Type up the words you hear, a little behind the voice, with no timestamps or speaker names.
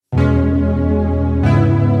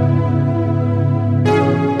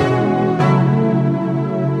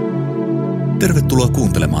Tervetuloa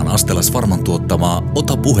kuuntelemaan Astelas Pharman tuottamaa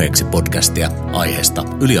Ota puheeksi podcastia aiheesta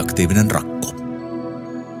Yliaktiivinen Rakko.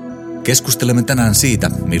 Keskustelemme tänään siitä,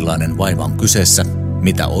 millainen vaiva on kyseessä,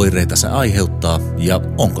 mitä oireita se aiheuttaa ja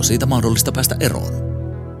onko siitä mahdollista päästä eroon.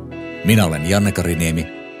 Minä olen Janne Kariniemi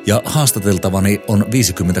ja haastateltavani on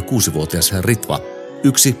 56-vuotias Ritva,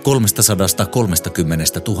 yksi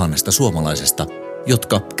 330 000 suomalaisesta,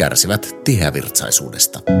 jotka kärsivät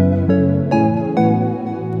tiheävirtsaisuudesta.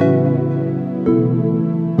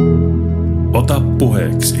 Ota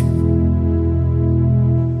puheeksi.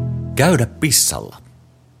 Käydä pissalla.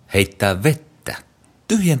 Heittää vettä.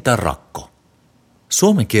 Tyhjentää rakko.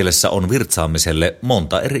 Suomen kielessä on virtsaamiselle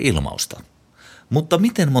monta eri ilmausta. Mutta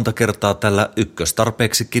miten monta kertaa tällä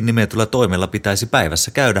ykköstarpeeksikin nimetyllä toimella pitäisi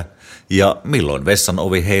päivässä käydä ja milloin vessan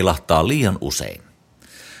ovi heilahtaa liian usein?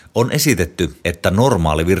 On esitetty, että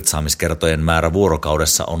normaali virtsaamiskertojen määrä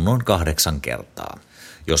vuorokaudessa on noin 8 kertaa.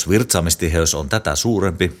 Jos virtsaamistiheys on tätä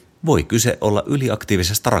suurempi, voi kyse olla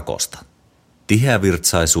yliaktiivisesta rakosta.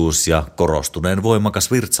 Tiheävirtsaisuus ja korostuneen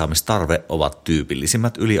voimakas virtsaamistarve ovat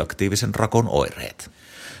tyypillisimmät yliaktiivisen rakon oireet.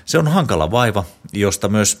 Se on hankala vaiva, josta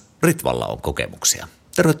myös Ritvalla on kokemuksia.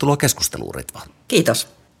 Tervetuloa keskusteluun, Ritva. Kiitos.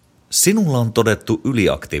 Sinulla on todettu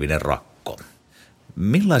yliaktiivinen rakko.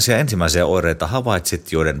 Millaisia ensimmäisiä oireita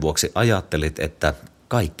havaitsit, joiden vuoksi ajattelit, että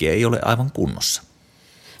kaikki ei ole aivan kunnossa?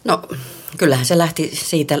 No, kyllähän se lähti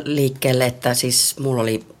siitä liikkeelle, että siis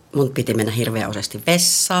mun piti mennä hirveän useasti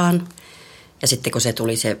vessaan. Ja sitten kun se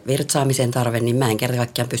tuli se virtsaamisen tarve, niin mä en kerta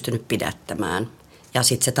kaikkiaan pystynyt pidättämään. Ja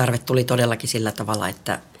sitten se tarve tuli todellakin sillä tavalla,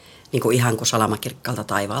 että niin kuin ihan kuin salamakirkkaalta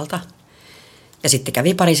taivaalta. Ja sitten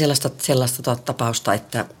kävi pari sellaista tapausta,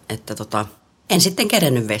 että en sitten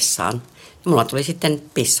kerennyt vessaan. Mulla tuli sitten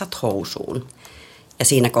pissat housuun. Ja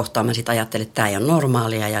siinä kohtaa mä sitten ajattelin, että tämä ei ole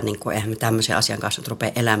normaalia ja niin kuin eihän me tämmöisen asian kanssa nyt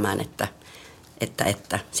rupea elämään,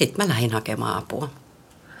 että sitten mä lähdin hakemaan apua.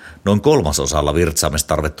 Noin 1/3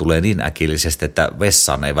 virtsaamistarve tulee niin äkillisesti, että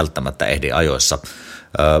vessaan ei välttämättä ehdi ajoissa.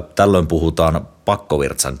 Tällöin puhutaan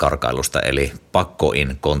pakkovirtsan karkailusta eli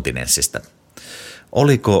pakkoinkontinenssista.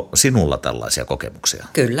 Oliko sinulla tällaisia kokemuksia?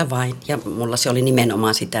 Kyllä vain. Ja mulla se oli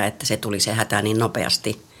nimenomaan sitä, että se tuli se hätä niin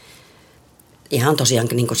nopeasti. Ihan tosiaan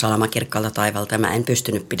niin kuin salamakirkkaalta taivalta, mä en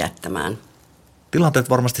pystynyt pidättämään. Tilanteet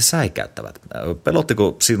varmasti säikäyttävät.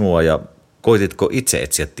 Pelottiko sinua ja koititko itse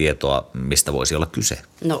etsiä tietoa, mistä voisi olla kyse?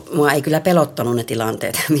 No, mua ei kyllä pelottanut ne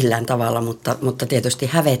tilanteet millään tavalla, mutta tietysti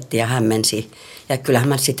hävetti ja hämmensi. Ja kyllähän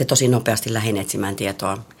mä sitten tosi nopeasti lähdin etsimään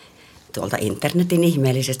tietoa tuolta internetin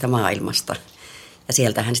ihmeellisestä maailmasta. Ja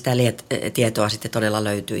sieltähän sitä tietoa sitten todella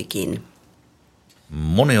löytyikin.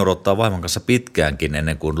 Moni odottaa vaivan kanssa pitkäänkin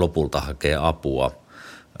ennen kuin lopulta hakee apua.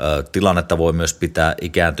 Tilannetta voi myös pitää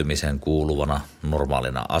ikääntymiseen kuuluvana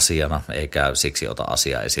normaalina asiana, eikä siksi ota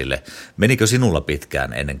asiaa esille. Menikö sinulla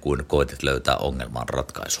pitkään ennen kuin koitit löytää ongelman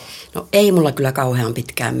ratkaisua? No ei mulla kyllä kauhean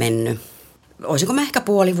pitkään mennyt. Olisinko mä ehkä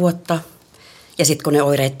puoli vuotta. Ja sitten kun ne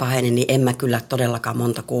oireet paheni, niin en mä kyllä todellakaan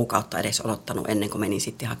monta kuukautta edes odottanut ennen kuin menin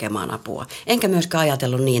sitten hakemaan apua. Enkä myöskään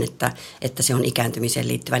ajatellut niin, että se on ikääntymiseen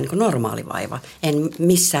liittyvä niin kuin normaali vaiva. En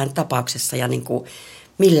missään tapauksessa ja niin kuin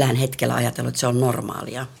millään hetkellä ajatellut, että se on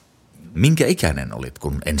normaalia. Minkä ikäinen olit,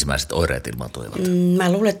 kun ensimmäiset oireet ilmaantuivat?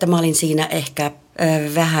 Mä luulen, että mä olin siinä ehkä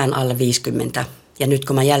vähän alle 50. Ja nyt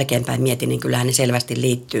kun mä jälkeenpäin mietin, niin kyllähän ne selvästi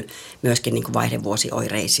liittyy myöskin niin kuin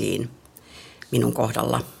vaihdevuosioireisiin minun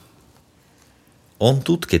kohdalla. On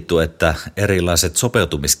tutkittu, että erilaiset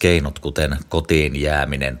sopeutumiskeinot, kuten kotiin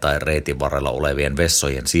jääminen tai reitin varrella olevien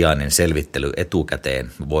vessojen sijainnin selvittely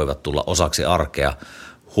etukäteen, voivat tulla osaksi arkea.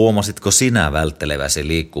 Huomasitko sinä vältteleväsi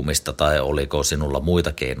liikkumista tai oliko sinulla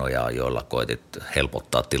muita keinoja, joilla koetit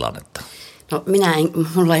helpottaa tilannetta? No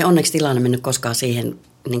mulla ei onneksi tilanne mennyt koskaan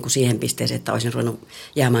siihen pisteeseen, että olisin ruvennut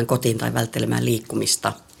jäämään kotiin tai välttelemään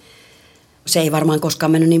liikkumista. Se ei varmaan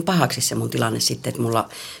koskaan mennyt niin pahaksi se mun tilanne sitten, että mulla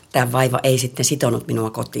tämä vaiva ei sitten sitonut minua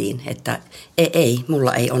kotiin. Että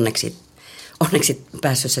mulla ei onneksi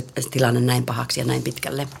päässyt se tilanne näin pahaksi ja näin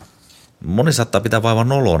pitkälle. Moni saattaa pitää vaivan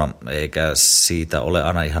nolona, eikä siitä ole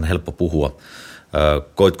aina ihan helppo puhua.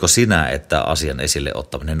 Koitko sinä, että asian esille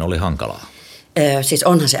ottaminen oli hankalaa? Siis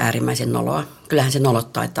onhan se äärimmäisen noloa. Kyllähän se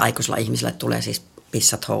nolottaa, että aikuisilla ihmisillä tulee siis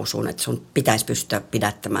pissat housuun, että sun pitäisi pystyä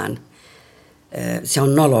pidättämään. Se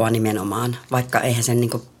on noloa nimenomaan, vaikka eihän sen niin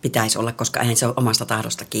kuin pitäisi olla, koska eihän se ole omasta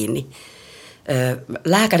tahdosta kiinni.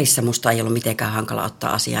 Lääkärissä musta ei ollut mitenkään hankala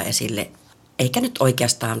ottaa asiaa esille, eikä nyt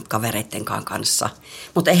oikeastaan kavereittenkaan kanssa.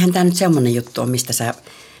 Mutta eihän tämä nyt semmoinen juttu ole, mistä sä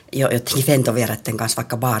jotenkin ventovieraiden kanssa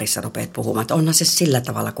vaikka baarissa rupeat puhumaan. Että onhan se sillä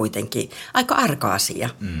tavalla kuitenkin aika arka asia.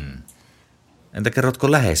 Entä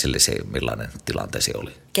kerrotko läheisillesi, millainen tilanteesi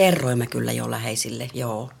oli? Kerroin mä kyllä jo läheisille,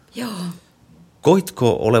 joo.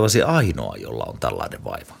 Koitko olevasi ainoa, jolla on tällainen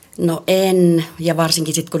vaiva? No en, ja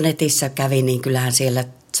varsinkin sitten kun netissä kävi, niin kyllähän siellä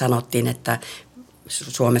sanottiin, että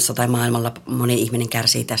Suomessa tai maailmalla moni ihminen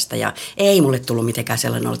kärsii tästä. Ja ei mulle tullut mitenkään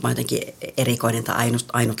sellainen ollut, että mä jotenkin erikoinen tai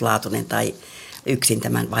ainutlaatuinen tai yksin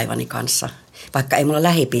tämän vaivani kanssa. Vaikka ei mulla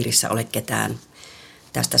lähipiirissä ole ketään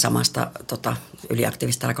tästä samasta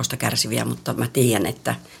yliaktiivista rakosta kärsiviä, mutta mä tiedän,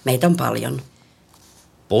 että meitä on paljon.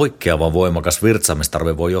 Poikkeava voimakas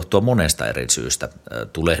virtsaamistarve voi johtua monesta eri syystä.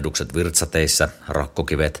 Tulehdukset virtsateissä,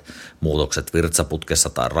 rakkokivet, muutokset virtsaputkessa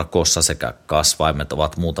tai rakossa sekä kasvaimet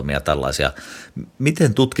ovat muutamia tällaisia.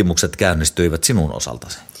 Miten tutkimukset käynnistyivät sinun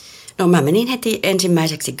osaltasi? No mä menin heti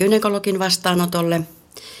ensimmäiseksi gynekologin vastaanotolle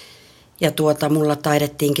ja mulla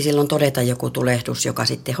taidettiinkin silloin todeta joku tulehdus, joka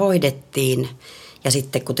sitten hoidettiin. Ja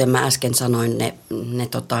sitten kuten mä äsken sanoin, ne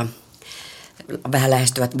vähän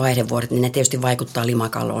lähestyvät vaihdevuodet, niin ne tietysti vaikuttaa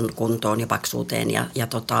limakalvon kuntoon ja paksuuteen. Ja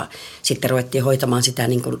sitten ruvettiin hoitamaan sitä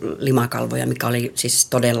niin kuin limakalvoja, mikä oli siis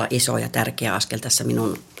todella iso ja tärkeä askel tässä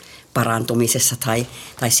minun parantumisessa tai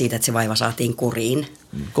siitä, että se vaiva saatiin kuriin.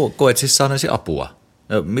 Koet siis saaneesi apua.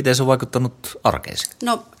 Miten se on vaikuttanut arkeesi?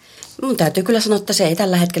 No mun täytyy kyllä sanoa, että se ei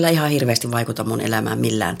tällä hetkellä ihan hirveästi vaikuta mun elämään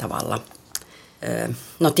millään tavalla.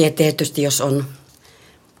 No tietysti jos on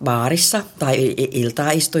baarissa tai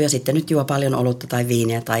iltaa istuu ja sitten nyt juo paljon olutta tai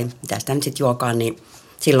viiniä tai mitä sitä nyt sitten juokaan, niin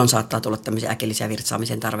silloin saattaa tulla tämmöisiä äkillisiä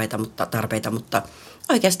virtsaamisen tarpeita, mutta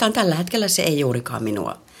oikeastaan tällä hetkellä se ei juurikaan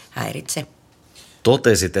minua häiritse.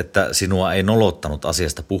 Totesit, että sinua ei nolottanut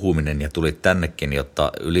asiasta puhuminen ja tulit tännekin,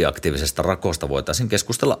 jotta yliaktiivisesta rakosta voitaisiin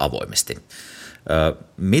keskustella avoimesti.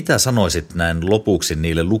 Mitä sanoisit näin lopuksi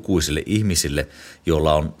niille lukuisille ihmisille,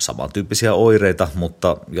 joilla on samantyyppisiä oireita,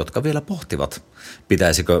 mutta jotka vielä pohtivat?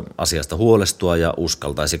 Pitäisikö asiasta huolestua ja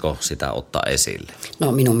uskaltaisiko sitä ottaa esille?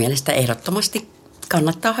 No minun mielestä ehdottomasti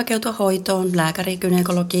kannattaa hakeutua hoitoon, lääkäri,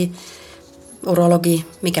 gynekologi, urologi,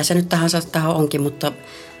 mikä se nyt taho onkin, mutta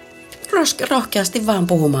rohkeasti vaan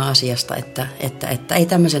puhumaan asiasta, että ei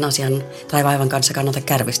tämmöisen asian tai vaivan kanssa kannata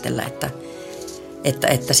kärvistellä,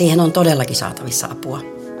 että siihen on todellakin saatavissa apua.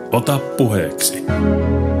 Ota puheeksi.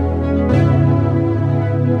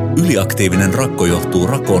 Yliaktiivinen rakko johtuu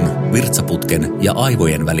rakon, virtsaputken ja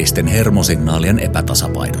aivojen välisten hermosignaalien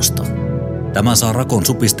epätasapainosta. Tämä saa rakon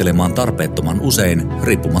supistelemaan tarpeettoman usein,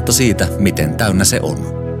 riippumatta siitä, miten täynnä se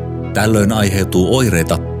on. Tällöin aiheutuu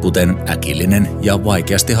oireita, kuten äkillinen ja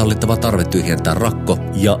vaikeasti hallittava tarve tyhjentää rakko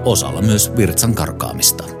ja osalla myös virtsan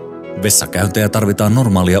karkaamista. Vessakäyntejä tarvitaan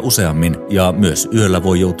normaalia useammin ja myös yöllä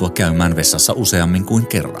voi joutua käymään vessassa useammin kuin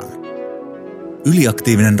kerran.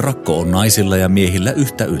 Yliaktiivinen rakko on naisilla ja miehillä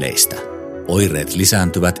yhtä yleistä. Oireet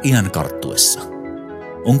lisääntyvät iän karttuessa.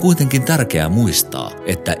 On kuitenkin tärkeää muistaa,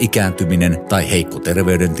 että ikääntyminen tai heikko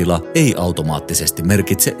terveydentila ei automaattisesti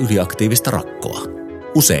merkitse yliaktiivista rakkoa.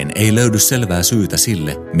 Usein ei löydy selvää syytä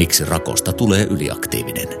sille, miksi rakosta tulee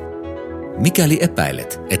yliaktiivinen. Mikäli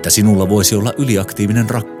epäilet, että sinulla voisi olla yliaktiivinen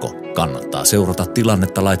rakko, kannattaa seurata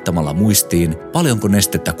tilannetta laittamalla muistiin, paljonko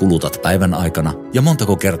nestettä kulutat päivän aikana ja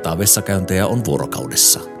montako kertaa vessakäyntejä on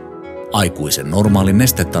vuorokaudessa. Aikuisen normaali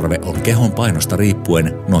nestetarve on kehon painosta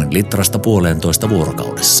riippuen noin 1,5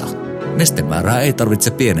 vuorokaudessa. Nestemäärää ei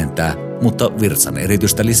tarvitse pienentää, mutta virtsan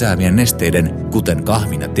eritystä lisäävien nesteiden, kuten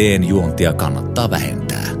kahvin ja teen juontia, kannattaa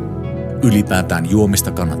vähentää. Ylipäätään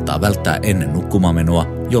juomista kannattaa välttää ennen nukkumaanmenoa,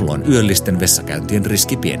 jolloin yöllisten vessakäyntien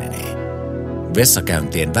riski pienenee.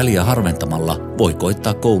 Vessakäyntien väliä harventamalla voi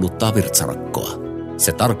koittaa kouluttaa virtsarakkoa.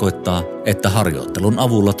 Se tarkoittaa, että harjoittelun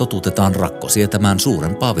avulla totutetaan rakko sietämään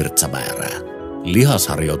suurempaa virtsamäärää.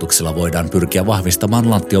 Lihasharjoituksilla voidaan pyrkiä vahvistamaan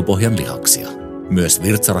lantiopohjan lihaksia. Myös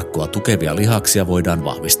virtsarakkoa tukevia lihaksia voidaan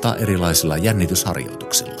vahvistaa erilaisilla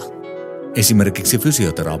jännitysharjoituksilla. Esimerkiksi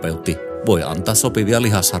fysioterapeutti voi antaa sopivia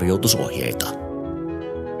lihasharjoitusohjeita.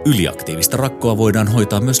 Yliaktiivista rakkoa voidaan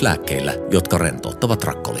hoitaa myös lääkkeillä, jotka rentouttavat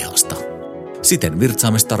rakkolihasta. Siten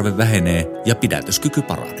virtsaamistarve vähenee ja pidätyskyky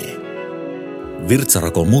paranee.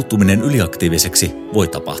 Virtsarakon muuttuminen yliaktiiviseksi voi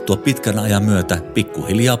tapahtua pitkän ajan myötä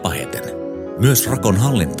pikkuhiljaa paheten. Myös rakon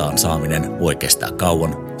hallintaan saaminen voi kestää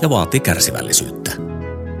kauan ja vaatii kärsivällisyyttä.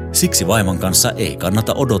 Siksi vaivan kanssa ei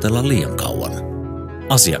kannata odotella liian kauan.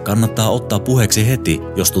 Asia kannattaa ottaa puheeksi heti,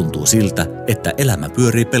 jos tuntuu siltä, että elämä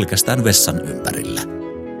pyörii pelkästään vessan ympärillä.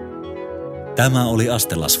 Tämä oli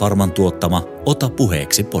Astellas Pharman tuottama Ota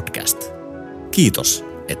puheeksi podcast. Kiitos,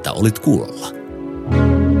 että olit kuulolla.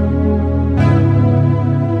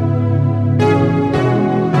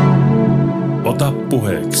 Ota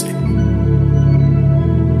puheeksi.